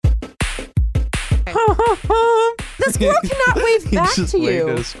Okay. The squirrel cannot wave back just to waved at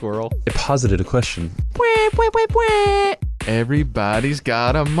you. a squirrel. It posited a question. Everybody's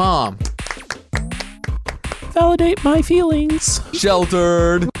got a mom. Validate my feelings.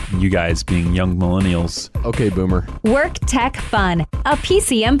 Sheltered. You guys being young millennials. Okay, boomer. Work Tech Fun, a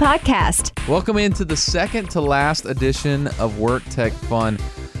PCM podcast. Welcome into the second to last edition of Work Tech Fun.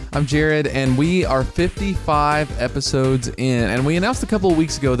 I'm Jared, and we are 55 episodes in, and we announced a couple of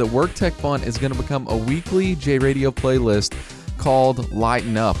weeks ago that Work Tech Fun is going to become a weekly J Radio playlist called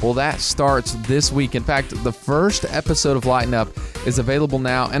Lighten Up. Well, that starts this week. In fact, the first episode of Lighten Up is available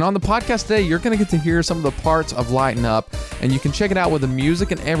now, and on the podcast today, you're going to get to hear some of the parts of Lighten Up, and you can check it out with the music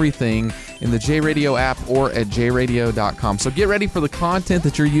and everything in the J Radio app or at jradio.com. So get ready for the content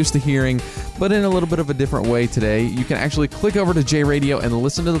that you're used to hearing, but in a little bit of a different way today. You can actually click over to J Radio and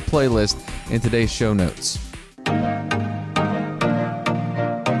listen to the playlist in today's show notes.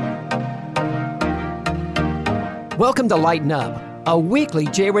 Welcome to Lighten Up, a weekly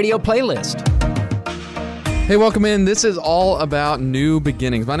J Radio playlist. Hey, welcome in. This is all about new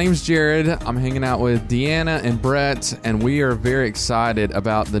beginnings. My name is Jared. I'm hanging out with Deanna and Brett, and we are very excited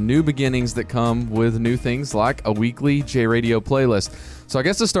about the new beginnings that come with new things like a weekly J Radio playlist. So I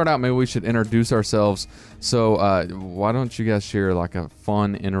guess to start out, maybe we should introduce ourselves. So why don't you guys share like a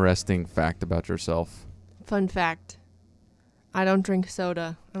fun, interesting fact about yourself? Fun fact. I don't drink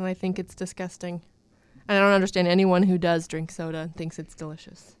soda, and I think it's disgusting. And I don't understand anyone who does drink soda and thinks it's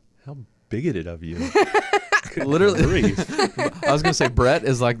delicious. How bigoted of you. Literally. I was going to say Brett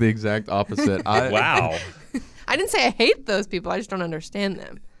is like the exact opposite. Wow. I didn't say I hate those people. I just don't understand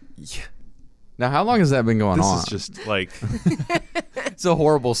them. Now, how long has that been going on? This is just like... It's a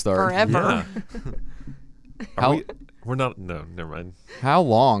horrible start. Forever. Yeah. How- We're not... No, never mind. How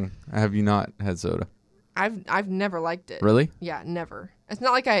long have you not had soda? I've never liked it. Really? Yeah, never. It's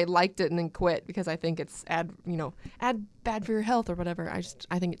not like I liked it and then quit because I think it's bad for your health or whatever.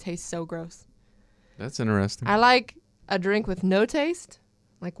 I think it tastes so gross. That's interesting. I like a drink with no taste,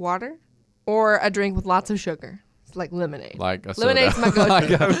 like water, or a drink with lots of sugar. It's like lemonade. Like a soda. Lemonade's my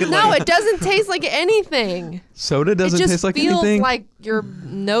go-to. No, it doesn't taste like anything. Soda doesn't it just taste like feels anything? like your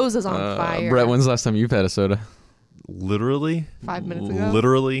nose is on fire. Brett, when's the last time you've had a soda? Literally? 5 minutes ago?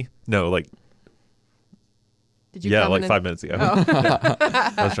 Literally? No, like... Did you Yeah, come like in 5 minutes ago. Oh.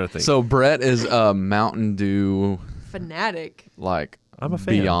 I was trying to think. So Brett is a Mountain Dew, Fanatic. like, I'm a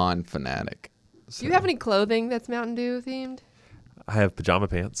fan. beyond fanatic. Do you have any clothing that's Mountain Dew themed? I have pajama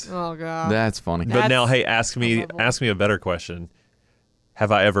pants. Oh, God. That's funny. But now, That's hey, ask me a better question.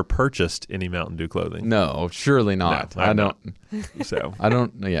 Have I ever purchased any Mountain Dew clothing? No, surely not. No, I I'm don't. So, I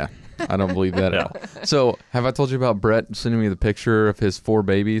don't. Yeah, I don't believe that at Yeah. all. So, have I told you about Brett sending me the picture of his 4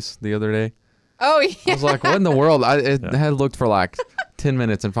 babies the other day? Oh, yeah. I was like, what in the world? I had looked for like 10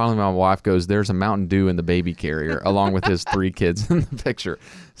 minutes, and finally my wife goes, there's a Mountain Dew in the baby carrier, along with his 3 kids in the picture.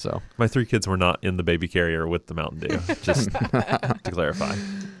 So my 3 kids were not in the baby carrier with the Mountain Dew, just to clarify.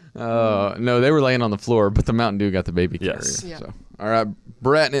 no, they were laying on the floor, but the Mountain Dew got the baby carrier. Yes. Yeah. So, all right,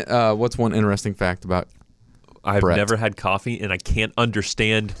 Brett, what's one interesting fact about I've Brett? never had coffee, and I can't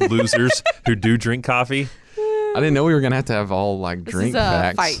understand losers who do drink coffee. I didn't know we were going to have all like This drink is a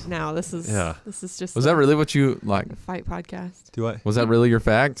facts. fight now. This is just Was that really what you like? a fight podcast. Do I? Was that really your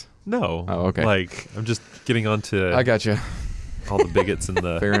fact? No. Oh, okay. Like, I'm just getting on to I got you. all the bigots in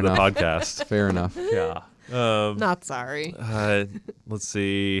the, Fair the enough. podcast. Fair enough. Yeah. Not sorry. Let's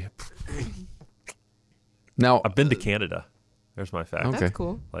see. Now, I've been to Canada. There's my fact. Okay. That's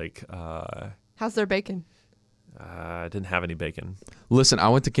cool. Like, How's their bacon? I didn't have any bacon. listen, I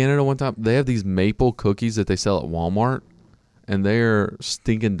went to Canada one time. They have these maple cookies that they sell at Walmart, and they're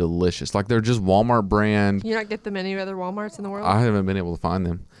stinking delicious. Like, they're just Walmart brand. Can you not get them any other Walmarts in the world? I haven't been able to find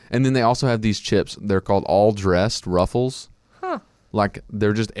them. And then they also have these chips. They're called all dressed Ruffles. Huh. Like,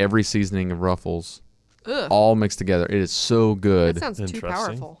 they're just every seasoning of Ruffles Ugh. all mixed together. It is so good. That sounds too Interesting.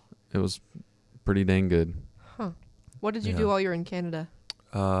 powerful. It was pretty dang good. What did you do while you were in Canada?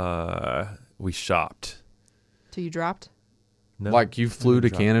 We shopped. Till you dropped? No. Like, you flew to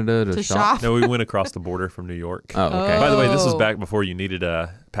shop. Canada to To shop? shop? No, we went across the border from New York. Oh, okay. By the way, this was Oh. back before you needed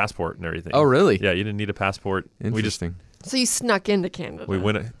a passport and everything. Oh, really? Yeah, you didn't need a passport. Interesting. So you snuck into Canada. We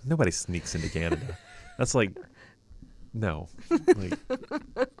went. Nobody sneaks into Canada. That's like, no. Like,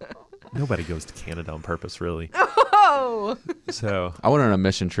 nobody goes to Canada on purpose, really. Oh! So, I went on a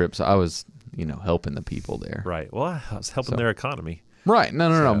mission trip, so I was, helping the people there. right. Well, I was helping So- their economy. Right. No.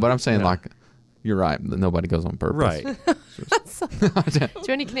 So, But I'm saying, yeah. like, you're right. That nobody goes on purpose. Right.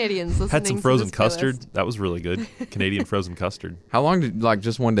 To any Canadians listening Had some to frozen this custard. playlist. That was really good. Canadian frozen custard. How long did,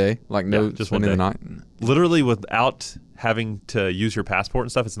 just one day? Like, no Yeah, just one spending the day. night? Literally without having to use your passport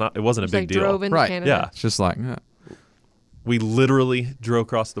and stuff. It wasn't a Just, big like, deal. drove into Right. Canada. Yeah. It's just like, We literally drove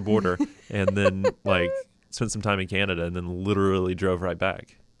across the border and then like spent some time in Canada and then literally drove right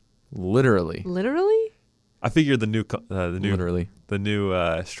back. literally. Literally? I figure the new Literally.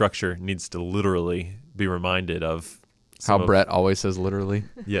 structure needs to literally be reminded of How some of- Brett always says literally.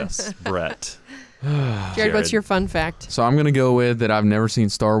 Yes, Brett. Jared, what's your fun fact? So I'm going to go with that I've never seen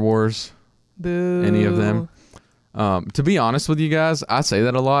Star Wars, Boo. any of them. To be honest with you guys, I say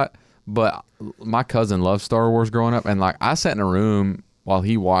that a lot, but my cousin loved Star Wars growing up. And like I sat in a room while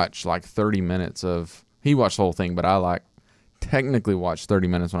he watched like 30 minutes of, he watched the whole thing, but I like technically watched 30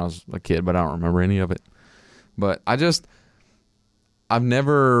 minutes when I was a kid, but I don't remember any of it. But I've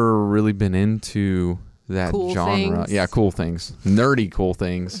never really been into that Cool genre. things. Yeah, cool things. Nerdy cool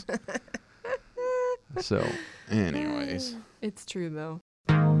things. So, anyways. It's true, though.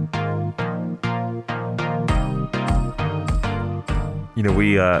 You know,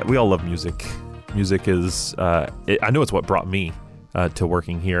 we all love music. Music is I know it's what brought me to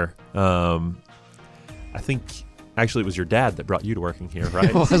working here. I think actually it was your dad that brought you to working here, right?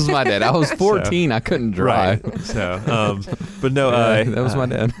 It was my dad. I was 14. I couldn't drive. Right. So, but no, That was my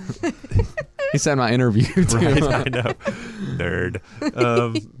dad. He said my interview too. Right, I know, nerd.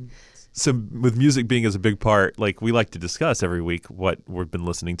 So with music being as a big part, like we like to discuss every week what we've been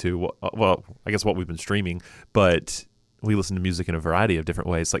listening to. Well, I guess what we've been streaming, but we listen to music in a variety of different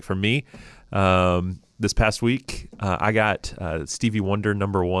ways. Like for me, this past week, I got Stevie Wonder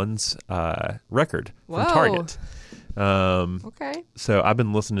 #1's record from Whoa. Target. Okay. So I've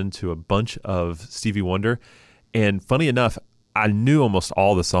been listening to a bunch of Stevie Wonder, and funny enough, I knew almost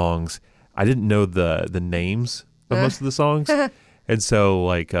all the songs. I didn't know the names of most of the songs, and so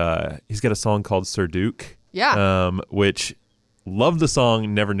like he's got a song called Sir Duke, which loved the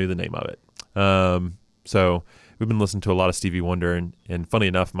song, never knew the name of it. So we've been listening to a lot of Stevie Wonder, and funny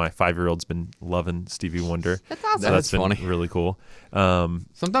enough, my 5-year-old's been loving Stevie Wonder. That's awesome. So that's been funny. really cool.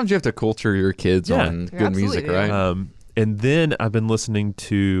 Sometimes you have to culture your kids Yeah. on You good music, absolutely do. right? And then I've been listening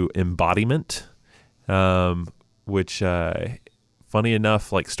to Embodiment, which, funny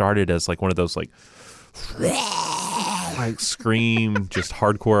enough, like started as like one of those like scream, just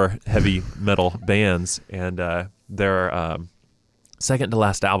hardcore heavy metal bands. And their second to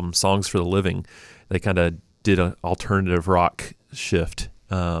last album, Songs for the Living, they kind of did an alternative rock shift.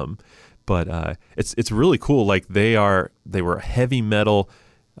 But it's really cool. Like they were heavy metal,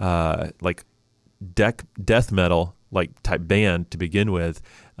 like death metal like type band to begin with,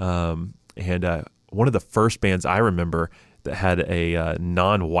 and one of the first bands I remember that had a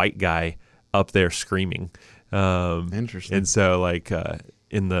non-white guy up there screaming. Interesting. And so like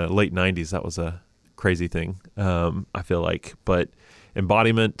in the late 90s, that was a crazy thing, I feel like. But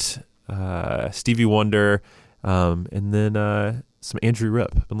Embodiment, Stevie Wonder, and then some Andrew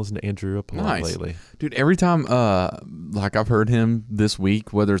Ripp. I've been listening to Andrew Ripp a lot Nice. lately. Dude, every time like I've heard him this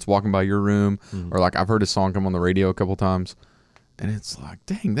week, whether it's Walking by Your Room or like I've heard his song come on the radio a couple times, and it's like,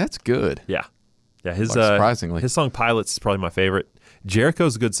 dang, that's good. Yeah. Yeah, his Like, surprisingly. his song Pilots is probably my favorite.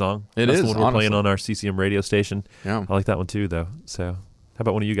 Jericho's a good song. It That's is, the one we're playing honestly. on our CCM radio station. Yeah. I like that one too, though. So, how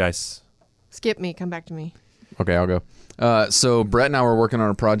about one of you guys? Skip me. Come back to me. Okay, I'll go. So Brett and I were working on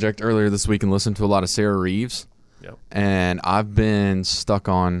a project earlier this week and listened to a lot of Sarah Reeves. Yep. And I've been stuck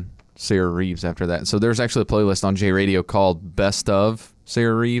on Sarah Reeves after that. So there's actually a playlist on J Radio called Best of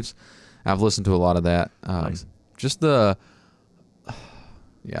Sarah Reeves. I've listened to a lot of that. Nice. Just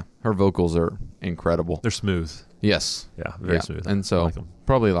her vocals are incredible. They're smooth. Yes. Yeah, very smooth. And I so like 'em.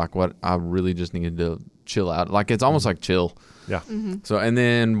 probably like what I really just needed to chill out. Like it's almost like chill. Yeah, So and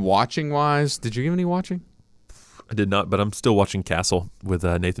then watching wise, did you give any watching? I did not, but I'm still watching Castle with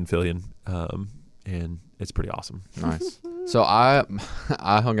Nathan Fillion, and it's pretty awesome. Nice. So I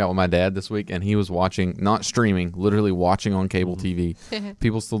hung out with my dad this week, and he was watching, not streaming, literally watching on cable TV.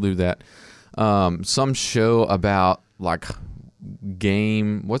 People still do that. Some show about like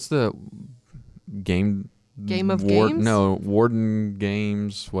what's the game? Game of Games? No, Warden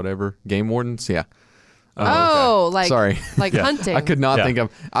Games, whatever. Game Wardens, yeah. Oh, like Sorry. like Yeah. hunting. I could not Yeah. think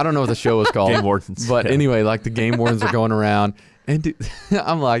of. I don't know what the show was called. Game Wardens. But Yeah. anyway, like the game wardens are going around, and dude,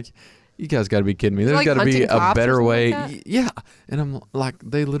 I'm like, you guys got to be kidding me. There's like got to be hunting a cops or better something way. like that? Yeah, and I'm like,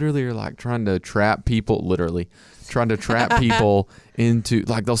 they literally are like trying to trap people. Literally trying to trap people into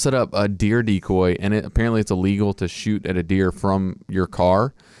like they'll set up a deer decoy, and apparently it's illegal to shoot at a deer from your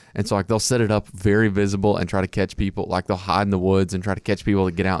car. And so like they'll set it up very visible and try to catch people. Like they'll hide in the woods and try to catch people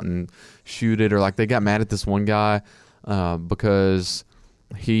to get out and shoot it. Or like they got mad at this one guy because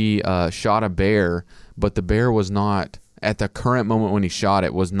he shot a bear, but the bear was not at the current moment when he shot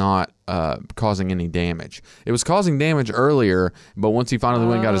it was not causing any damage. It was causing damage earlier, but once he finally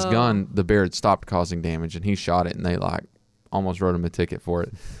went and got his gun, the bear had stopped causing damage, and he shot it, and they like almost wrote him a ticket for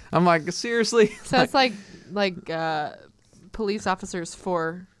it. I'm like, seriously? So it's like police officers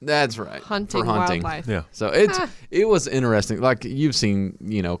for That's right. hunting For hunting. wildlife. Yeah. So it was interesting. Like you've seen,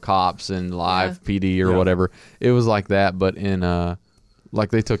 cops and live PD or Yeah. whatever. It was like that, but in like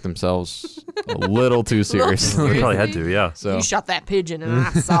they took themselves a little too seriously. They probably had to, yeah. So, You shot that pigeon and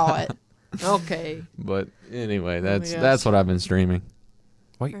I saw it. Okay. but anyway, my that's gosh. what I've been streaming.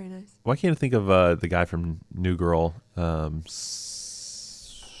 Very nice. Why can't I think of the guy from New Girl?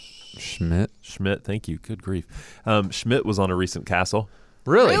 Schmidt. Schmidt, thank you. Good grief. Schmidt was on a recent Castle.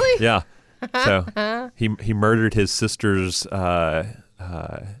 Really? Yeah. So he murdered his sister's.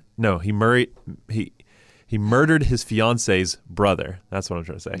 No, he murdered his fiance's brother. That's what I'm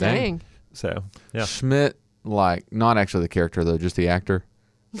trying to say. Dang. So yeah. Schmidt, like not actually the character though, just the actor.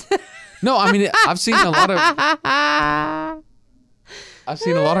 No, I mean I've seen a lot of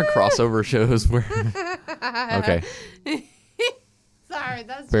crossover shows where. Okay, Sorry,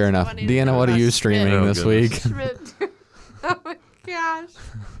 that's fair just enough. funny to Deanna, think what are about you Schmidt. streaming Oh, this goodness. week? Schmidt. Oh my gosh.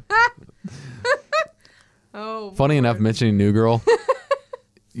 Oh. Funny enough, Lord. mentioning New Girl.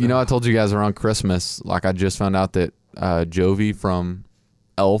 I told you guys around Christmas, like I just found out that Jovi from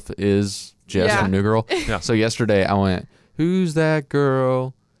Elf is Jess Yeah. from New Girl. Yeah. So yesterday I went, "Who's that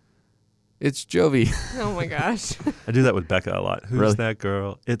girl?" It's Jovi. Oh my gosh. I do that with Becca a lot. Who's Really? that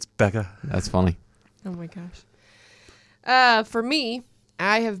girl? It's Becca. That's funny. Oh my gosh. For me,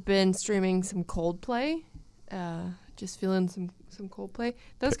 I have been streaming some Coldplay. Just feeling some Coldplay.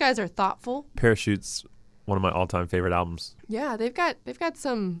 Those guys are thoughtful. Parachute's one of my all-time favorite albums. Yeah, they've got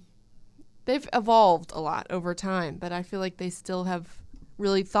some. They've evolved a lot over time, but I feel like they still have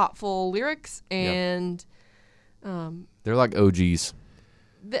really thoughtful lyrics and. They're like OGs.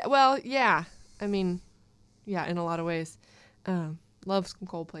 Well, yeah. I mean, yeah, in a lot of ways. Love some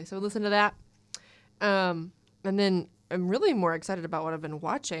Coldplay. So listen to that. And then I'm really more excited about what I've been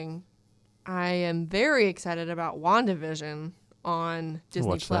watching. I am very excited about WandaVision on Disney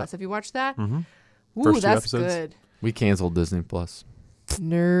watched Plus. that. Have you watched that? Mm-hmm. Ooh, First two that's episodes. good. We canceled Disney Plus.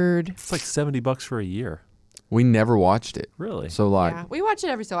 Nerd. It's like $70 for a year. We never watched it. Really? So like, Yeah, we watch it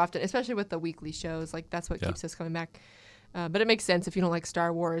every so often, especially with the weekly shows. Like that's what Yeah. keeps us coming back. But it makes sense if you don't like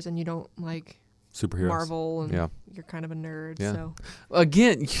Star Wars and you don't like Superheroes. Marvel and Yeah. you're kind of a nerd. Yeah. So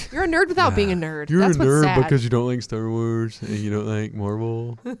again, you're a nerd without being a nerd. you're That's a what's nerd sad. because you don't like Star Wars and you don't like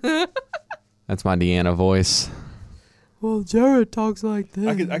Marvel. That's my Deanna voice. Well, Jared talks like this.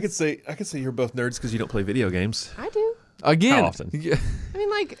 I could say you're both nerds because you don't play video games. I do. Again, How often? I mean,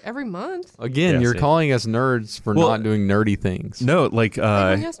 like every month. Again, Yeah, you're same. calling us nerds for Well, not doing nerdy things. No, like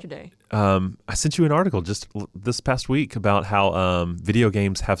Even yesterday. I sent you an article just this past week about how video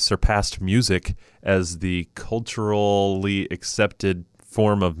games have surpassed music as the culturally accepted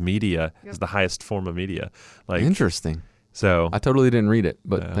form of media, as the highest form of media. Like Interesting. so. I totally didn't read it,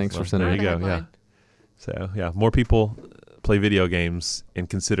 but Yeah, thanks well, for sending there it. you go. Headline. So yeah, more people play video games and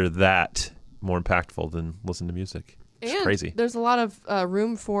consider that more impactful than listen to music. It's And crazy. there's a lot of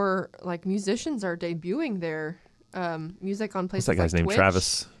room for like musicians are debuting their music on places What's that guy's like name? Twitch.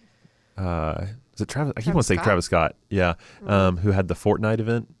 Travis. Is it Travis? I keep Travis wanting to say Scott? Travis Scott. Yeah. Who had the Fortnite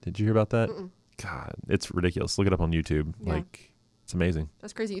event? Did you hear about that? God, it's ridiculous. Look it up on YouTube. Yeah. Like, it's amazing.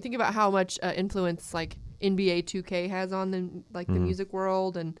 That's crazy. You think about how much influence like NBA 2K has on the the music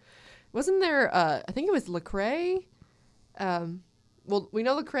world, and wasn't there? I think it was Lecrae. Well, we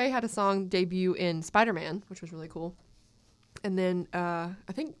know Lecrae had a song debut in Spider-Man, which was really cool, and then I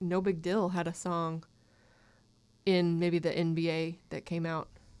think No Big Deal had a song in maybe the NBA that came out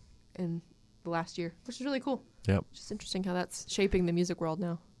in the last year, which is really cool. Yep. Just interesting how that's shaping the music world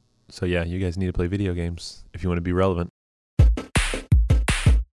now. So yeah, you guys need to play video games if you want to be relevant.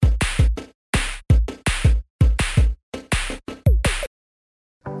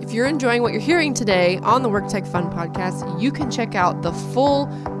 If you're enjoying what you're hearing today on the Work Tech Fun podcast, you can check out the full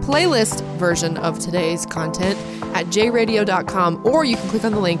playlist version of today's content at jradio.com, or you can click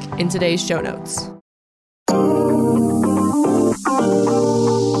on the link in today's show notes.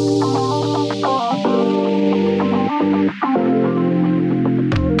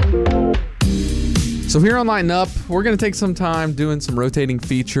 So here on Lighten Up, we're going to take some time doing some rotating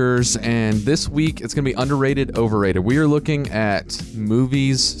features, and this week it's going to be underrated, overrated. We are looking at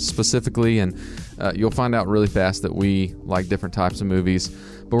movies specifically, and you'll find out really fast that we like different types of movies.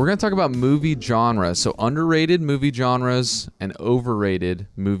 But we're going to talk about movie genres, so underrated movie genres and overrated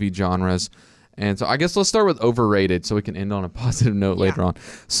movie genres. And so I guess let's start with overrated so we can end on a positive note later on.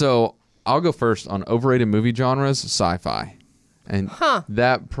 So I'll go first on overrated movie genres, sci-fi. And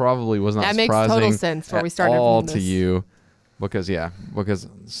that probably was not That makes surprising total sense before at we started all from to this. you. Because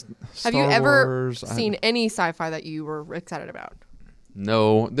Have you ever Wars, seen any sci-fi that you were excited about?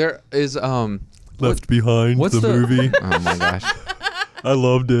 No, there is Left Behind, what's the movie. Oh my gosh, I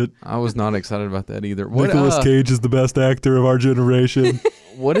loved it. I was not excited about that either. What, Nicolas Cage is the best actor of our generation.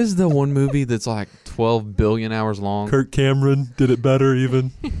 what is the one movie that's like 12 billion hours long? Kirk Cameron did it better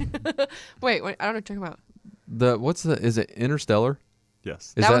even. Wait, I don't know what you're talking about. Is it Interstellar?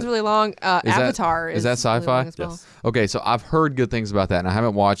 Yes. Is That one's really long. Avatar is that really sci-fi? long as well. Yes. Okay, so I've heard good things about that, and I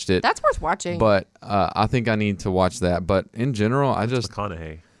haven't watched it. That's worth watching. But I think I need to watch that. But in general, I just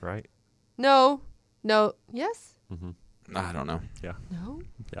McConaughey, right? No, yes, I don't know. Yeah. no.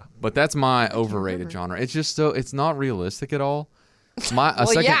 Yeah. But that's my overrated remember. genre. It's just it's not realistic at all.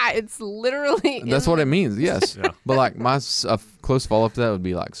 Yeah, it's literally. That's what it means. Yes. Yeah. But like a close follow up to that would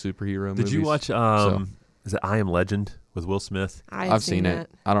be like superhero movies. Did you watch So, is it I Am Legend with Will Smith? I've seen it.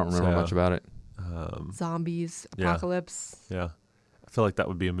 I don't remember So- much about it. Zombies, Yeah. apocalypse. Yeah. I feel like that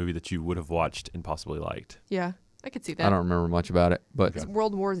would be a movie that you would have watched and possibly liked. Yeah, I could see that. I don't remember much about it. But Okay.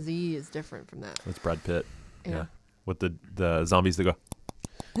 World War Z is different from that. That's Brad Pitt. Yeah. With the zombies that go.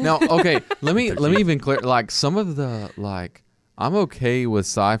 now, okay, let me even clear. Like some of the I'm okay with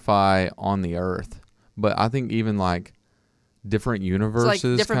sci-fi on the Earth, but I think even like different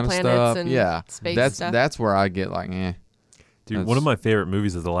universes different kind of planets stuff. and Yeah, space stuff. that's where I get like, Dude, That's- one of my favorite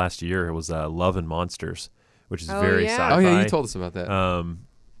movies of the last year was Love and Monsters, which is Oh, very yeah. sci-fi. Oh yeah, you told us about that.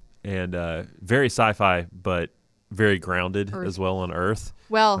 And very sci-fi, but very grounded Earth. as well on Earth.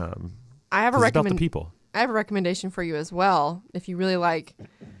 Well, I have a 'Cause it's about the recommend. people. I have a recommendation for you as well. If you really like.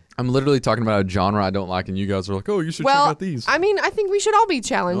 I'm literally talking about a genre I don't like, and you guys are like, "Oh, you should check Well, out these." I mean, I think we should all be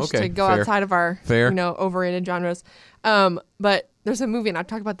challenged Okay, to go fair. outside of our, Fair. overrated genres. But there's a movie, and I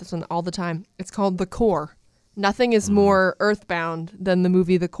talk about this one all the time. It's called The Core. Nothing is more earthbound than the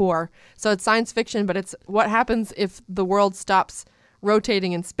movie The Core. So it's science fiction, but it's what happens if the world stops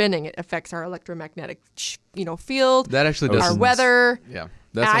rotating and spinning. It affects our electromagnetic, field, That actually Oh, does. our weather. Yeah,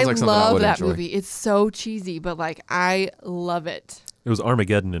 that And sounds I like something I love would that enjoy. movie. It's so cheesy, but I love it. It was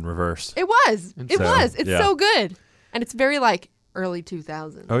Armageddon in reverse. It was. It So, was. It's yeah. so good, and it's very early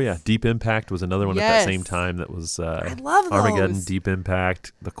 2000s. Oh yeah, Deep Impact was another one at that Yes. same time. That was I love Armageddon, those. Deep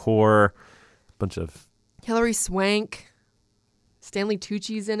Impact, The Core, bunch of. Hilary Swank, Stanley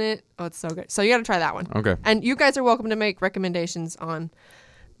Tucci's in it. Oh, it's so good. So you got to try that one. Okay. And you guys are welcome to make recommendations on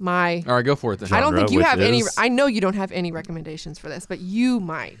my. All right, go for it then. I don't think genre, you which have any. is- I know you don't have any recommendations for this, but you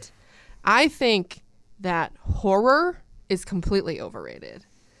might. I think that horror is completely overrated.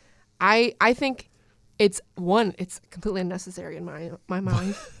 I think it's completely unnecessary in my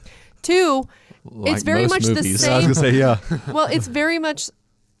mind. Two, Like it's very most much the movies. I was same. gonna say yeah. Well, it's very much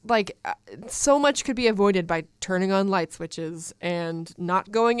so much could be avoided by turning on light switches and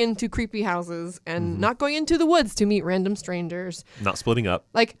not going into creepy houses and not going into the woods to meet random strangers. Not splitting up.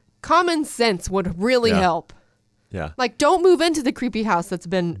 Common sense would really Yeah. help. Yeah. Don't move into the creepy house that's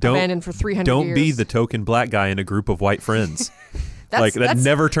been abandoned for 300 Don't years. be the token black guy in a group of white friends. That's, that that's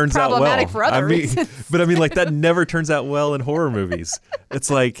never turns out well. problematic for other reasons. But that never turns out well in horror movies.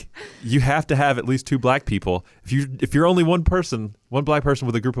 It's you have to have at least two black people. If you're only one black person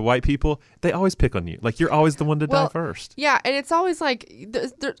with a group of white people, they always pick on you. You're always the one to die first. Yeah, and it's always I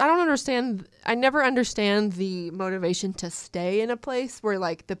don't understand. I never understand the motivation to stay in a place where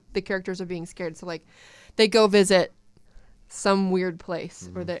the characters are being scared. So they go visit some weird place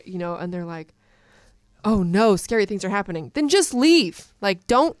where they and they're like, oh no, scary things are happening. Then just leave.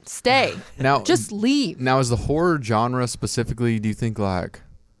 Don't stay. Now, just leave. Now, is the horror genre specifically? Do you think there's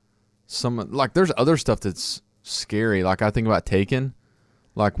other stuff that's scary? I think about Taken.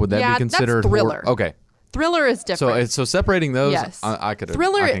 Would that Yeah, be considered that's thriller. horror? Okay, Thriller is different. so separating those, Yes. I could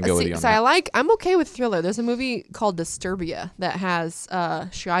Thriller. I can go with you on that. I'm okay with Thriller. There's a movie called Disturbia that has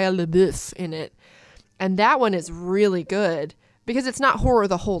Shia LaBeouf in it, and that one is really good because it's not horror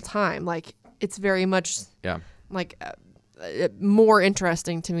the whole time. It's very much Yeah. more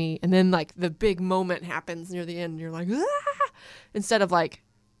interesting to me. And then the big moment happens near the end, and you're like, ah! Instead of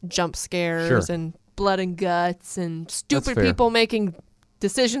jump scares Sure. and blood and guts and stupid fair. people making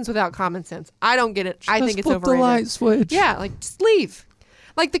decisions without common sense. I don't get it. I think it's flip overrated. the light switch. Yeah, just leave.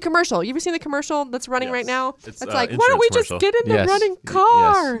 The commercial. You ever seen the commercial that's running Yes. right now? It's, It's why don't we insurance just get in the Yes. running Yes.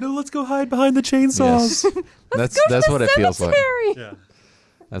 car? No, let's go hide behind the chainsaws. That's Go to that's the what it feels like. cemetery. Yeah.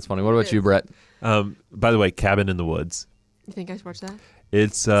 That's funny. What about you, Brett? By the way, Cabin in the Woods. You think I should watch that?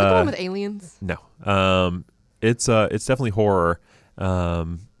 It's Is it the one with aliens? no. It's definitely horror,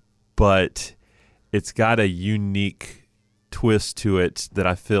 but it's got a unique twist to it that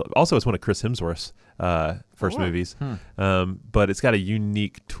I feel. Also, it's one of Chris Hemsworth's first movies, but it's got a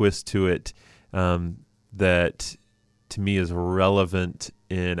unique twist to it that, to me, is relevant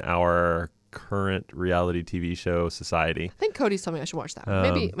in our current reality TV show society. I think Cody's told me I should watch that.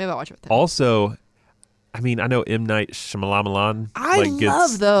 Maybe I'll watch it with him. Also, I mean, I know M. Night Shyamalan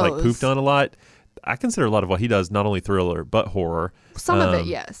love those. pooped on a lot. I consider a lot of what he does not only thriller but horror. Some of it,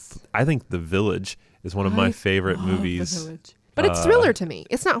 yes. I think The Village is one of my favorite love movies. The Village. But it's thriller to me.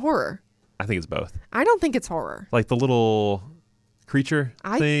 It's not horror. I think it's both. I don't think it's horror. Like the little creature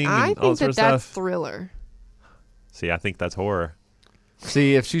thing. I and all think that sort of that's stuff. thriller. See, I think that's horror.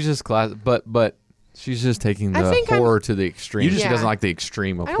 See, if she's just but she's just taking I the think horror to the extreme. She Yeah. doesn't like the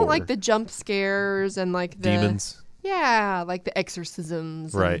extreme of I horror. don't like the jump scares and like the Demons. Yeah, like the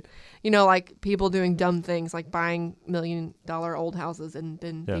exorcisms. Right. And, like people doing dumb things like buying $1 million old houses and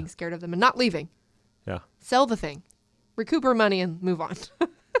then being scared of them and not leaving. Yeah. Sell the thing, recoup our money, and move on.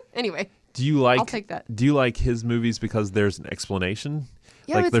 Anyway, Do you like? I'll take that. Do you like his movies because there's an explanation?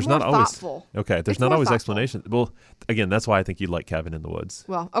 Yeah, like but it's there's more not always thoughtful. Okay, there's It's not more always thoughtful. explanation. Well, again, that's why I think you'd like Cabin in the Woods.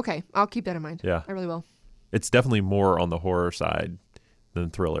 Well, okay, I'll keep that in mind. Yeah. I really will. It's definitely more on the horror side than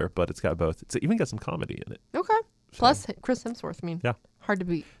thriller, but it's got both. It's even got some comedy in it. Okay. Plus Chris Hemsworth. I mean, Yeah. hard to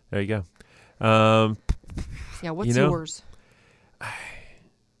beat. There you go. Yeah. What's You know, yours? I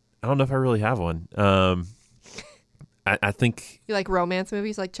don't know if I really have one. I think You like romance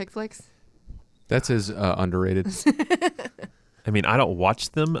movies, like chick flicks? That's his underrated. I mean, I don't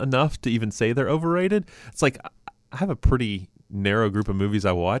watch them enough to even say they're overrated. It's like I have a pretty narrow group of movies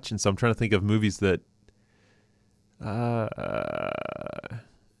I watch, and so I'm trying to think of movies that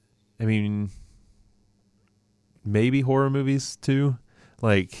I mean, maybe horror movies too.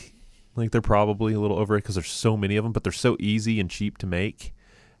 Like they're probably a little overrated because there's so many of them, but they're so easy and cheap to make.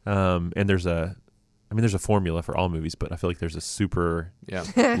 And there's a formula for all movies, but I feel like there's a super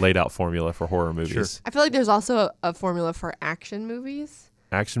laid out formula for horror movies. Sure. I feel like there's also a formula for action movies.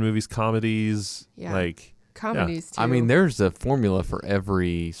 Action movies, comedies, Yeah. like Comedies too. I mean, there's a formula for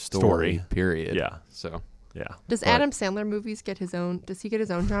every story. Period. Yeah. So yeah. Does But Adam Sandler movies get his own? Does he get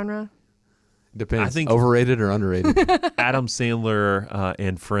his own genre? depends. I think- Overrated or underrated. Adam Sandler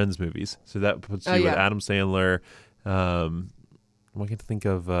and Friends movies. So that puts you with yeah. Adam Sandler. I can think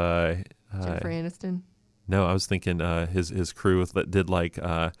of Jennifer Aniston. no, I was thinking his crew that did like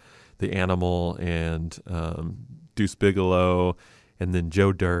The Animal and Deuce Bigelow and then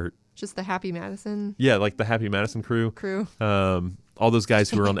Joe Dirt. Just the Happy Madison Yeah, like the Happy Madison crew. crew. All those guys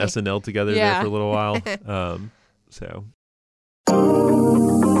who were on SNL together there Yeah. for a little while. So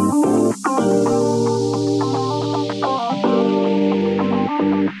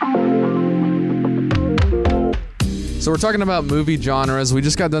So we're talking about movie genres. We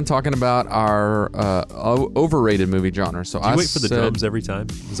just got done talking about our overrated movie genre. So do you I wait for the said- drums every time?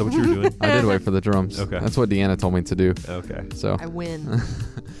 Is that what you were doing? I did wait for the drums. Okay. That's what Deanna told me to do. Okay. So I win.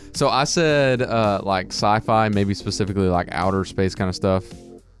 So I said like sci-fi, maybe specifically like outer space kind of stuff.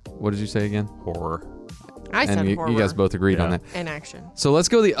 What did you say again? Horror. I said And you, horror you guys both agreed on Yeah. that. and action. So let's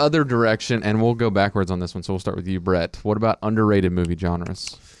go the other direction, and we'll go backwards on this one. So we'll start with you, Brett. What about underrated movie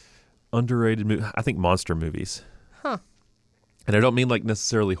genres? Underrated movie. I think monster movies. Huh. And I don't mean like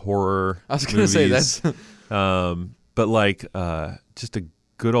necessarily horror. I was going to say movies, that's but like just a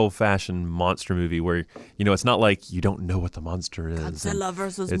good old fashioned monster movie where it's not like you don't know what the monster is. Godzilla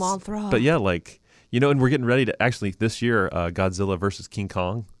versus it's- Mothra. But yeah, like and we're getting ready to actually this year Godzilla versus King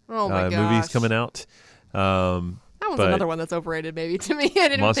Kong. Oh my movies gosh. coming out. That one's but another one that's overrated, maybe to me. I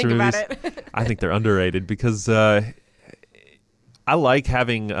didn't monster think about movies, it. I think they're underrated because I like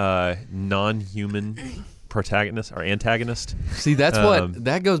having non-human protagonist or antagonist. see that's Um, what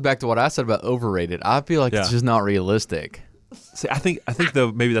that goes back to what I said about overrated. I feel like it's Yeah. just not realistic. See, I think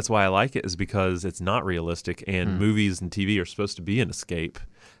though maybe that's why I like it is because it's not realistic, and movies and TV are supposed to be an escape,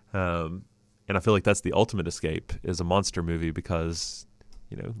 and I feel like that's the ultimate escape is a monster movie because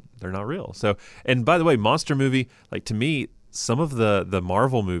they're not real. So, and by the way, monster movie, like to me, some of the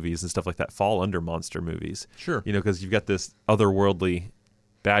Marvel movies and stuff like that fall under monster movies. Sure. Because you've got this otherworldly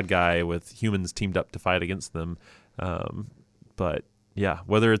bad guy with humans teamed up to fight against them. But yeah,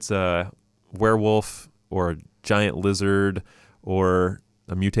 whether it's a werewolf or a giant lizard or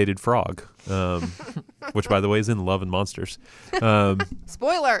a mutated frog, which by the way is in Love and Monsters.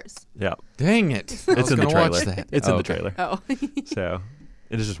 Spoilers. Yeah, Dang it! it's in the trailer. Watch that. It's in the okay. trailer. Oh. So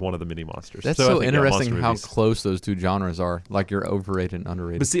it is just one of the mini monsters. That's I so think, yeah, interesting monster how movies. close those two genres are. Like you're overrated and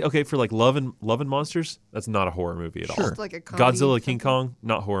underrated. But see, okay, for like Love and Monsters, that's not a horror movie at all. Sure. It's like a comedy, Godzilla, something. King Kong,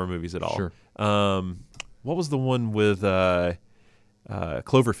 not horror movies at all. Sure. What was the one with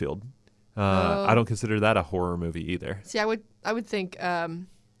Cloverfield? I don't consider that a horror movie either. See, I would think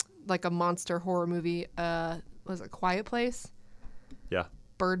like a monster horror movie. Was it Quiet Place? Yeah.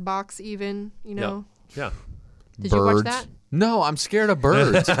 Bird Box, even. You know. Yeah. Did you watch that? No, I'm scared of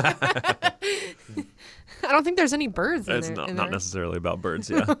birds. I don't think there's any birds in It's there. not necessarily about birds.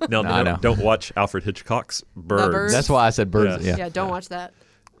 Yeah. No, I know. don't watch Alfred Hitchcock's Birds. Birds. That's why I said birds. Yes. Yeah. Yeah, don't watch that.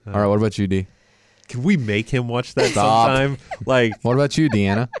 All right. What about you, D? Can we make him watch that Stop. sometime? Like, What about you,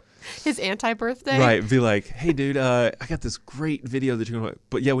 Deanna? His anti-birthday. right? Be like, hey, dude, I got this great video that you're gonna.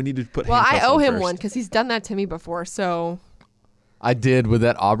 But yeah, we need to put. Well, I handcuffs owe on him first. one because he's done that to me before. So I did with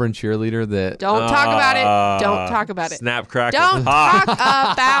that Auburn cheerleader that don't talk about it. Don't talk about it. Snap, crack, Don't and pop.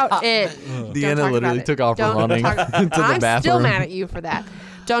 talk about it. Deanna Don't talk literally about it. took off Don't running talk- to the I'm bathroom. still mad at you for that.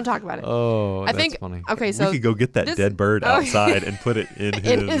 Don't talk about it. Oh, I that's think. funny. Okay, so we could go get that this- dead bird oh, outside and put it in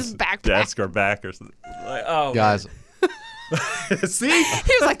his backpack. desk or back or something. Like, oh, Guys, see,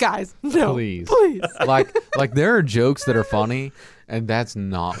 he was like, guys, no, please. please. like there are jokes that are funny, and that's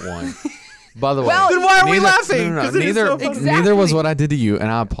not one. By the way, Well, Then why are we neither- laughing? No, 'Cause it is neither, so funny. neither was Exactly. what I did to you, and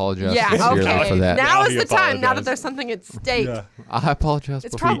I apologize Yeah, sincerely okay. for that. Now Now is he the time. Now that apologized. there's something at stake. Yeah. I apologize.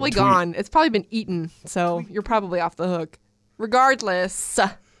 It's before- probably gone. It's probably been eaten, so you're probably off the hook. Regardless, All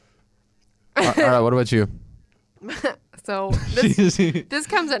right, what about you? so this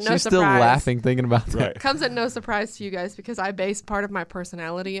comes at no She's surprise. still laughing thinking about that. Right. Comes at no surprise to you guys because I base part of my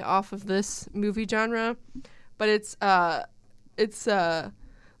personality off of this movie genre, but it's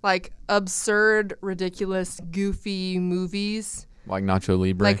like absurd, ridiculous, goofy movies Like Nacho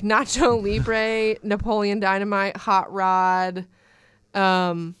Libre. like Nacho Libre, Napoleon Dynamite, Hot Rod.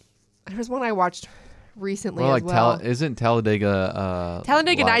 There's one I watched recently well, as like well. isn't Talladega?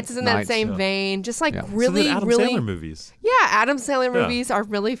 Talladega like, Nights is in that same yeah. vein. Just like Yeah. So then really, So then Adam really. Sandler movies. Yeah, Adam Sandler Yeah. movies are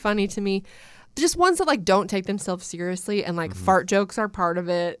really funny to me. Just ones that like don't take themselves seriously and like fart jokes are part of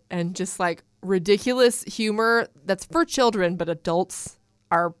it and just like ridiculous humor that's for children but adults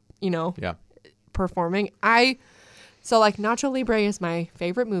are, Yeah. performing. So like Nacho Libre is my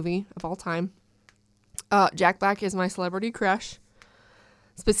favorite movie of all time. Jack Black is my celebrity crush.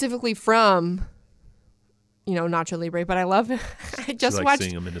 Specifically from Nacho Libre, but I love I just She likes watched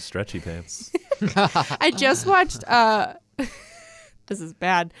seeing him in his stretchy pants. I just watched this is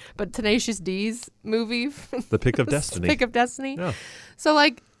bad, but Tenacious D's movie, The Pick of Destiny. Pick of Destiny. Yeah. So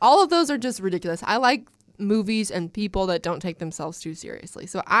like all of those are just ridiculous. I like movies and people that don't take themselves too seriously.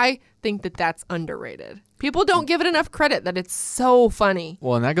 So I think that that's underrated. People don't give it enough credit that it's so funny.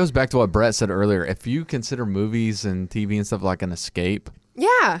 Well, and that goes back to what Brett said earlier. If you consider movies and TV and stuff like an escape,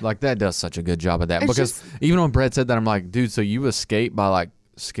 Yeah. like that does such a good job of that. It's Because just- even when Brett said that, I'm like, dude, so you escape by like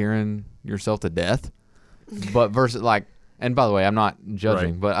scaring yourself to death? But versus like, and by the way, I'm not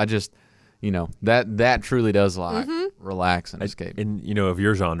judging, Right. but I just, that truly does like relax and escape. And of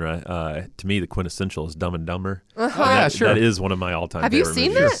your genre, to me, the quintessential is Dumb and Dumber. Oh, yeah, sure. That is one of my all-time. Have you favorite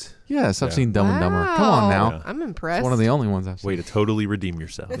seen movies. Yes, I've Yeah. seen Dumb and Dumber. Come on now. Wow. I'm impressed. It's one of the only ones I've seen. Way to totally redeem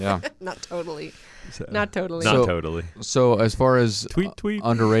yourself. Yeah. Not totally. So- Not totally. Not So- totally. So as far as Tweet.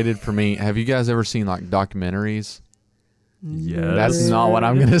 underrated for me, have you guys ever seen like documentaries? Yes. That's not what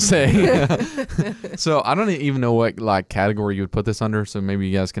I'm gonna say. So I don't even know what like category you would put this under. So maybe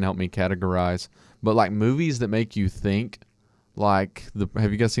you guys can help me categorize. But like movies that make you think, like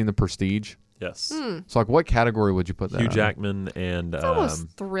have you guys seen The Prestige? Yes. So like what category would you put that? Hugh under? Jackman and It's almost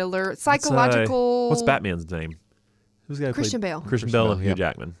thriller, what's, psychological. What's Batman's name? Who's the guy who Christian played- Bale. Christian Christian Bale Bale, and Hugh yep.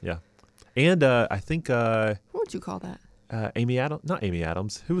 Jackman. Yeah. And I think What would you call that? Amy Adams. Not Amy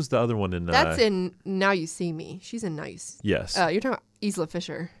Adams. Who was the other one in? That's in Now You See Me. She's in Now You See. Yes. You're talking about Isla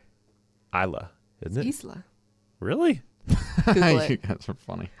Fisher. Isla, isn't it? Isla. Really? Google You it. guys are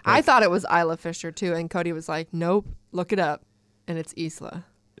funny. I thought it was Isla Fisher too, and Cody was like, "Nope, look it up," and it's Isla.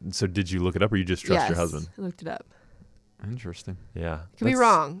 So did you look it up, or you just trust your husband? I looked it up. Interesting. Yeah. Could be That's-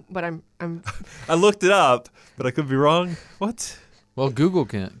 wrong, but I'm I looked it up, but I could be wrong. What? Well, Google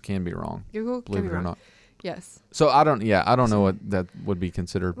can be wrong, Google. believe could it be or wrong. not. Yes, So I don't know what that would be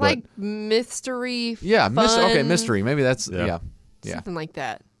considered, but like mystery. yeah, okay, fun, mystery. Maybe that's Yeah. yeah. something like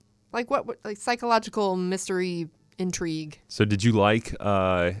that. Like what? Like psychological mystery intrigue. So did you like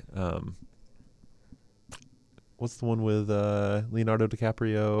what's the one with Leonardo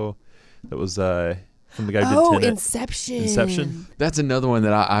DiCaprio? That was from the guy who did Oh, Tenet. Inception. Inception? That's another one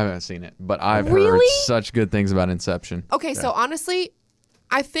that I haven't seen it, but I've heard Really? such good things about Inception. Okay, so honestly,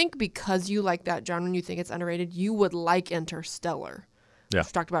 I think because you like that genre and you think it's underrated, you would like Interstellar. Yeah. Which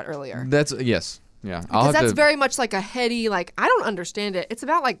we talked about earlier. That's yes, yeah. I'll Because have that's to. very much like a heady, like I don't understand it. It's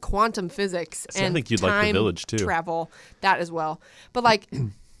about like quantum physics See, I and think you'd like The time Village, too. travel, that as well. But like,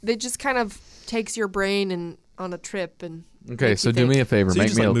 it just kind of takes your brain and on a trip, and Okay, makes so you do think. me a favor. So you Make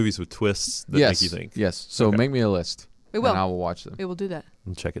just me like a movies with twists that yes, make you think. yes. So Okay. make me a list. We will. And I will watch them. We will do that.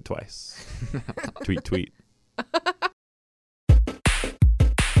 And check it twice. tweet.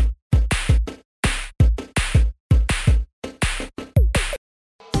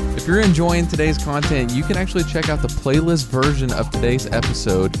 If you're enjoying today's content, you can actually check out the playlist version of today's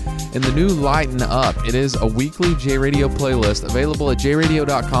episode in the new Lighten Up. It is a weekly J Radio playlist available at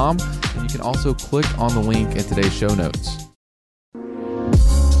jradio.com, and you can also click on the link in today's show notes.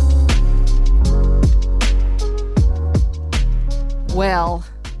 Well,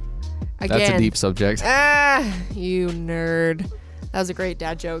 again. That's a deep subject. You nerd. That was a great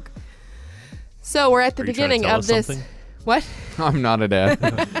dad joke. So we're at the Are you trying to beginning tell of us this. something? What? I'm not a dad.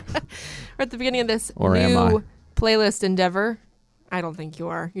 We're at the beginning of this Or am I? new playlist endeavor. I don't think you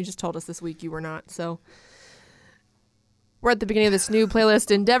are. You just told us this week you were not. So we're at the beginning of this new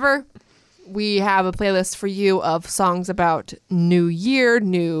playlist endeavor. We have a playlist for you of songs about new year,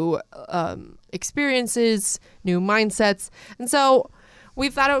 new experiences, new mindsets. And so we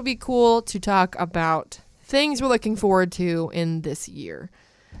thought it would be cool to talk about things we're looking forward to in this year.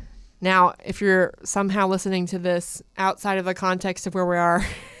 Now, if you're somehow listening to this outside of the context of where we are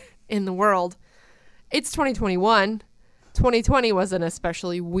in the world, it's 2021. 2020 was an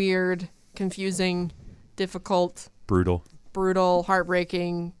especially weird, confusing, difficult, Brutal. brutal,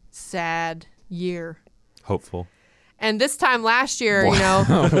 heartbreaking, sad year. Hopeful. And this time last year, you know,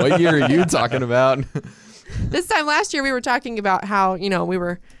 What year are you talking about? this time last year we were talking about how, you know, we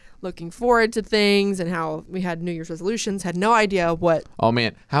were looking forward to things and how we had New Year's resolutions, had no idea what. Oh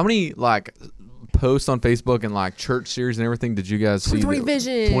man, how many like posts on Facebook and like church series and everything did you guys see? 2020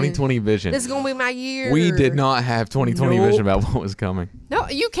 vision. 2020 vision. This is going to be my year. We did not have 2020 Nope. vision about what was coming. No,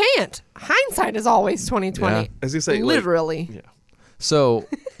 you can't. Hindsight is always 2020. Yeah. As you say, like- literally. Yeah. So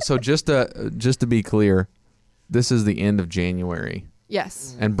just to be clear, this is the end of January,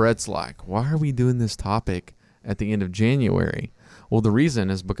 Yes. and Brett's like, "Why are we doing this topic at the end of January?" Well, the reason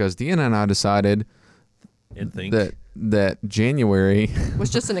is because Deanna and I decided And think. that January Was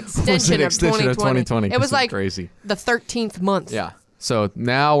just an was extension, an extension of 2020. It This was is like crazy. the 13th month. Yeah. So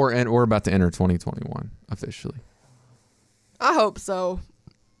now we're about to enter 2021 officially. I hope so.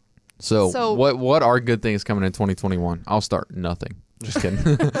 So what are good things coming in 2021? I'll start. Nothing. Just kidding.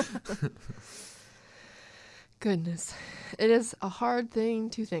 Goodness. It is a hard thing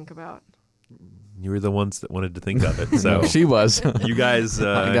to think about. You were the ones that wanted to think of it. So No, she was. you guys,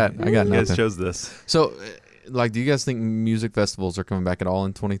 I got you guys nothing. chose this. So, like, do you guys think music festivals are coming back at all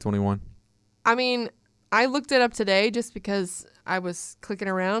in 2021? I mean, I looked it up today just because I was clicking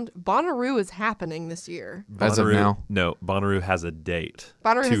around. Bonnaroo is happening this year. As of Bonnaroo- now? No, Bonnaroo has a date.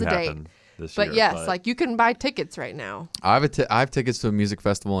 Bonnaroo to has a date. happen This But year, yes, like you can buy tickets right now. I have tickets to a music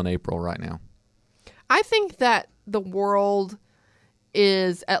festival in April right now. I think that the world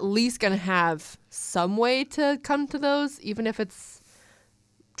is at least going to have some way to come to those, even if it's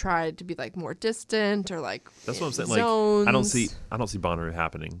tried to be like more distant or like That's what I'm saying. zones. Like I don't see Bonnaroo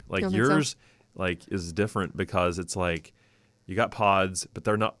happening. Like don't think so? yours, like is different because it's like you got pods, but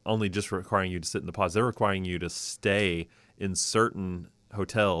they're not only just requiring you to sit in the pods. They're requiring you to stay in certain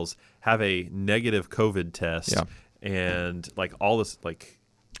hotels, have a negative COVID test, Yeah. and like all this like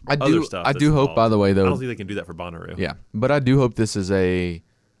I other do. stuff. I that's do hope, involved. by the way, I though. don't think they can do that for Bonnaroo. Yeah, but I do hope this is a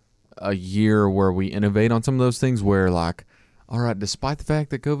year where we innovate on some of those things. Where like, all right, despite the fact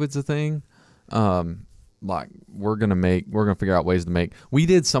that COVID's a thing, like we're gonna figure out ways to make. We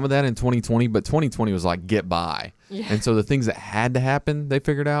did some of that in 2020, but 2020 was like get by, Yeah. and so the things that had to happen they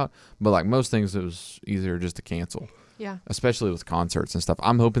figured out. But like most things, it was easier just to cancel. Yeah. Especially with concerts and stuff.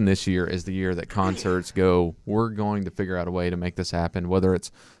 I'm hoping this year is the year that concerts go, we're going to figure out a way to make this happen, whether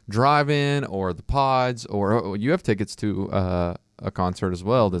it's drive-in or the pods, or you have tickets to a concert as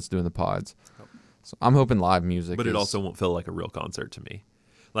well that's doing the pods. So I'm hoping live music. But it is- also won't feel like a real concert to me.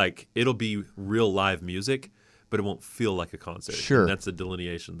 Like it'll be real live music, but it won't feel like a concert. Sure. And that's a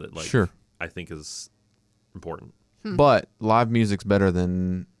delineation that like Sure. I think is important. But live music's better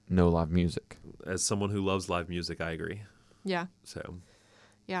than no live music. As someone who loves live music, I agree. Yeah. So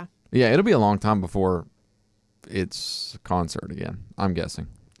Yeah. Yeah, it'll be a long time before it's a concert again, I'm guessing.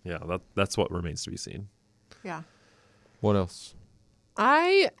 yeah, that's what remains to be seen. Yeah. What else?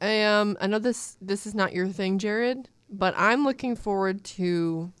 I know this is not your thing, Jared, but I'm looking forward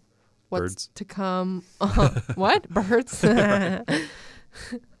to what's Birds. to come. What? Birds?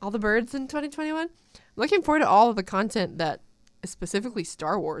 All the birds in 2021? I'm looking forward to all of the content that is specifically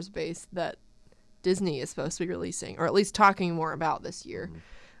Star Wars based that Disney is supposed to be releasing, or at least talking more about this year.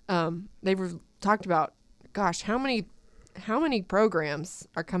 They've talked about, gosh, how many programs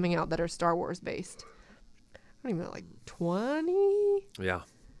are coming out that are Star Wars based? I don't even know, like 20. Yeah,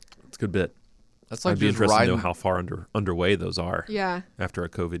 it's a good bit. That's like I'd be just interested to riding. know how far underway those are Yeah, after a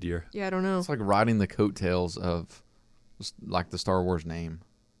COVID year. yeah, I don't know. It's like riding the coattails of like the Star Wars name.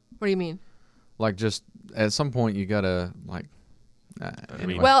 What do you mean? Like just at some point you gotta like.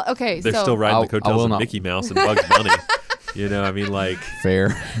 Anyway. Well, okay, They're so still riding I'll- the I coattails will of not. Mickey Mouse and Bugs Bunny. You know, I mean, like, fair,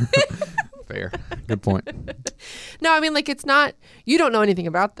 fair. Good point. no, I mean like it's not. You don't know anything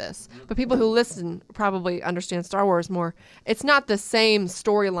about this, but people who listen probably understand Star Wars more. It's not the same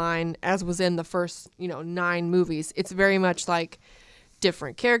storyline as was in the first 9 movies. It's very much like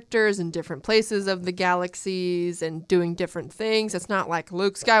different characters in different places of the galaxies and doing different things. It's not like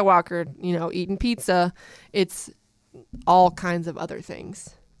Luke Skywalker, eating pizza. It's all kinds of other things.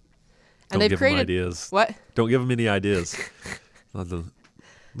 And don't they've give them created ideas. what? Don't give them any ideas. The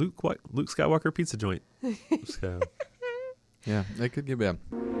Luke Skywalker pizza joint. So, Yeah, it could get bad.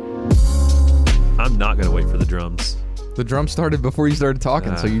 I'm not going to wait for the drums. The drums started before you started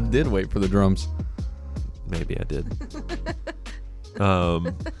talking, so Ah. you did wait for the drums. Maybe I did.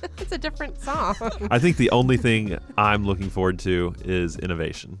 It's a different song. I think the only thing I'm looking forward to is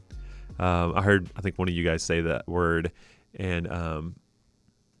innovation. I think one of you guys say that word, and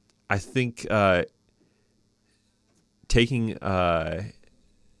I think taking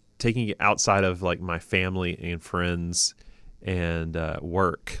it outside of like my family and friends and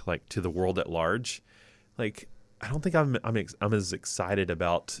work, like to the world at large, like I don't think I'm as excited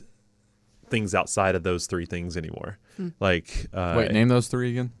about things outside of those 3 things anymore. Like Wait, name those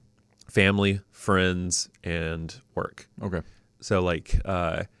 3 again. family, friends, and work. Okay. So like,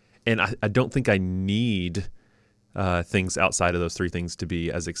 and I don't think I need things outside of those 3 things to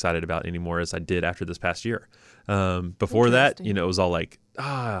be as excited about anymore as I did after this past year. Before that, Interesting. it was all like,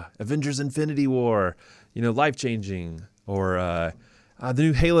 Avengers Infinity War, life-changing, or the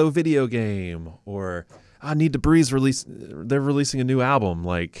new Halo video game, or Need to Breeze they're releasing a new album.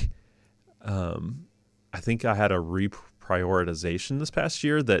 Like, I think I had a reprioritization this past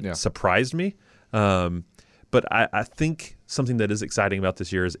year that surprised me. But I think something that is exciting about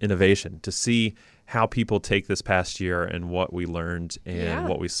this year is innovation, to see how people take this past year and what we learned and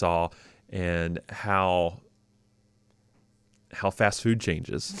what we saw, and how fast food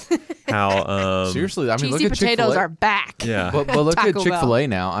changes. How Seriously, I mean, look Cheesy at potatoes Chick-fil-A. are back. yeah, But look at Taco Bell. Chick-fil-A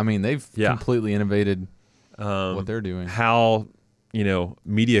now. I mean, they've Yeah. completely innovated what they're doing. how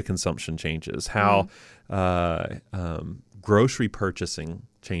media consumption changes, how grocery purchasing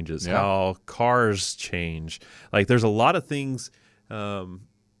changes, Yeah. how cars change. Like there's a lot of things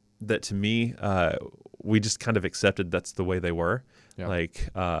that to me we just kind of accepted that's the way they were. Yeah. Like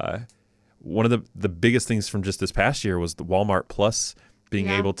one of the biggest things from just this past year was the Walmart Plus being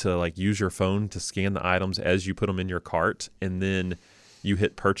Yeah. able to like use your phone to scan the items as you put them in your cart, and then you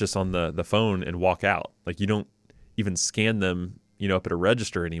hit purchase on the phone and walk out. Like you don't even scan them, up at a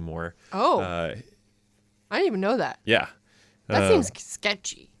register anymore. Oh, I didn't even know that. Yeah. That seems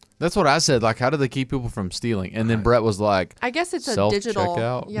sketchy. That's what I said. Like, how do they keep people from stealing? And then Brett was like, I guess it's a Self-checkout?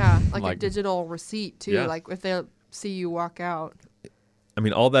 digital, yeah, like a Like- digital receipt too. Yeah. Like if they see you walk out. I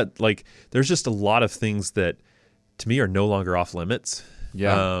mean, all that, like, there's just a lot of things that to me are no longer off limits.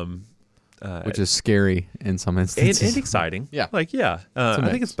 Yeah. which is scary in some instances. And exciting. Yeah. Like, yeah. a I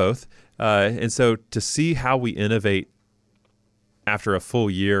think mix. it's both. And so to see how we innovate after a full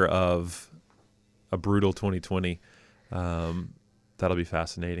year of a brutal 2020, that'll be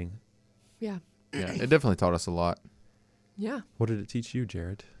fascinating. Yeah. Yeah, it definitely taught us a lot. Yeah. What did it teach you,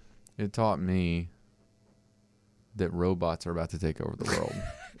 Jared? It taught me that robots are about to take over the world.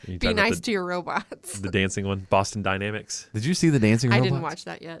 You Be talking about nice to your robots. the dancing one, Boston Dynamics. Did you see the dancing I robots? didn't watch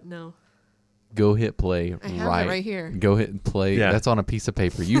that yet. No. Go hit play I have it right. right here. Go hit and play. Yeah. That's on a piece of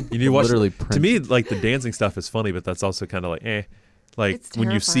paper. You, You need to watch. literally print. To me, like the dancing stuff is funny, but that's also kind of like, eh. Like It's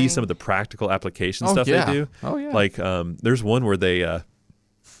when you see some terrifying. of the practical application Oh, stuff yeah. they do. Oh, yeah. Like there's one where they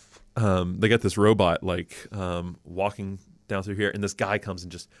got this robot like walking down through here, and this guy comes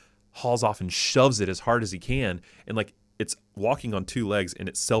and just hauls off and shoves it as hard as he can, and like it's walking on 2 legs and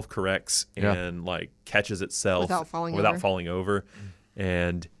it self corrects Yeah. and like catches itself Without falling over.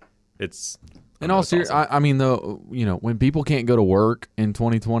 and it's. In I all know, it's seriousness, awesome. I mean, though, when people can't go to work in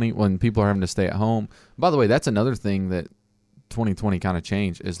 2020, when people are having to stay at home. By the way, that's another thing that 2020 kind of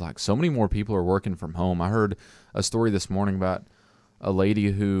changed is like so many more people are working from home. I heard a story this morning about a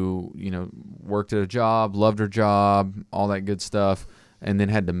lady who, worked at a job, loved her job, all that good stuff, and then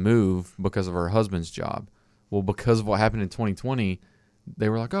had to move because of her husband's job. Well, because of what happened in 2020, they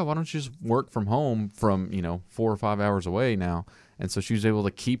were like, oh, why don't you just work from home from, 4 or 5 hours away now? And so she was able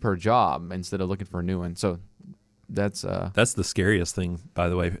to keep her job instead of looking for a new one. So that's That's the scariest thing, by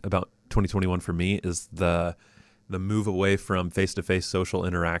the way, about 2021 for me is the the move away from face-to-face social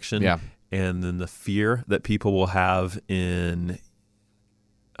interaction, Yeah. and then the fear that people will have in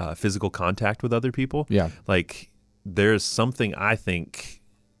physical contact with other people. Yeah. Like there's something I think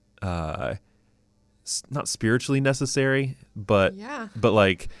not spiritually necessary, but Yeah.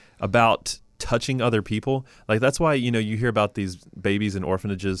 like about touching other people. Like that's why, you hear about these babies in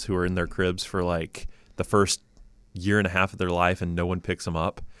orphanages who are in their cribs for like the first year and a half of their life and no one picks them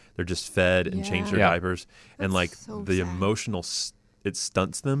up. They're just fed and change their Yeah. diapers. And That's like so the sad. emotional, it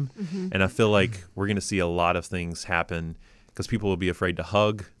stunts them. And I feel like we're going to see a lot of things happen because people will be afraid to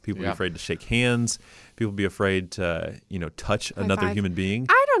hug. People will Yeah. be afraid to shake hands. People will be afraid to, touch another five. human being.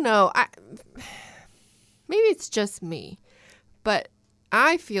 I don't know. Maybe it's just me, but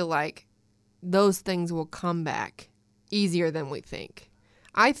I feel like those things will come back easier than we think.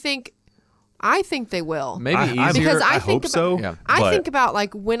 I think they will. Maybe I easier. Because I hope think so. Yeah. I but think about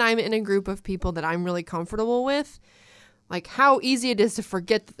like when I'm in a group of people that I'm really comfortable with, like how easy it is to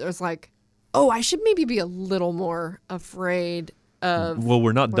forget that there's like, oh, I should maybe be a little more afraid of. Well,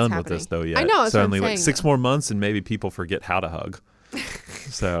 we're not what's done happening. with this though yet. I know, that's so what I'm only like saying, 6 though. more months and maybe people forget how to hug.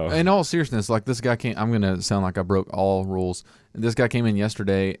 So In all seriousness, like this guy came. I'm gonna sound like I broke all rules. This guy came in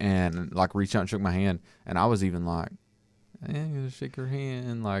yesterday and like reached out and shook my hand, and I was even like, I'm gonna shake your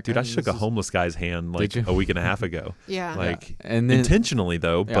hand. Like, dude, I hey, shook this a is- homeless guy's hand like Did you? a week and a half ago. Yeah. Like And then- intentionally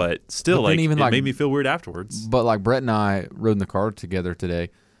though, Yeah. but still But then like even, it like- made me feel weird afterwards. But like Brett and I rode in the car together today,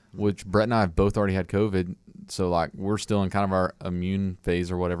 which Brett and I have both already had COVID, so like we're still in kind of our immune phase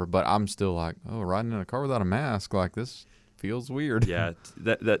or whatever. But I'm still like, oh, riding in a car without a mask, like this feels weird. Yeah,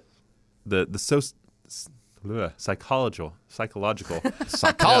 the psychological. Psychological.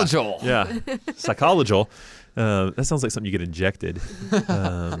 Yeah, psychological. That sounds like something you get injected.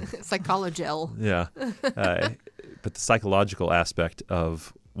 Psychologel. Yeah, but the psychological aspect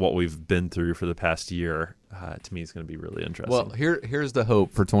of what we've been through for the past year, to me, is going to be really interesting. Well, here's the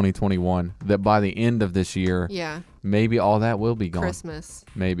hope for 2021 that by the end of this year, Yeah. maybe all that will be gone. Christmas.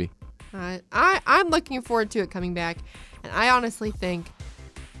 Maybe. I'm looking forward to it coming back, and I honestly think,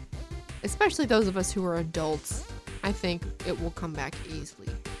 especially those of us who are adults, I think it will come back easily,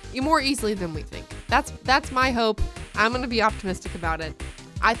 more easily than we think. That's my hope. I'm going to be optimistic about it.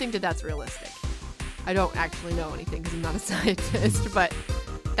 I think that that's realistic. I don't actually know anything because I'm not a scientist, but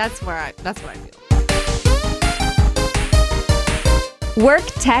that's what I feel. Work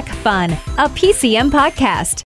Tech Fun, a PCM podcast.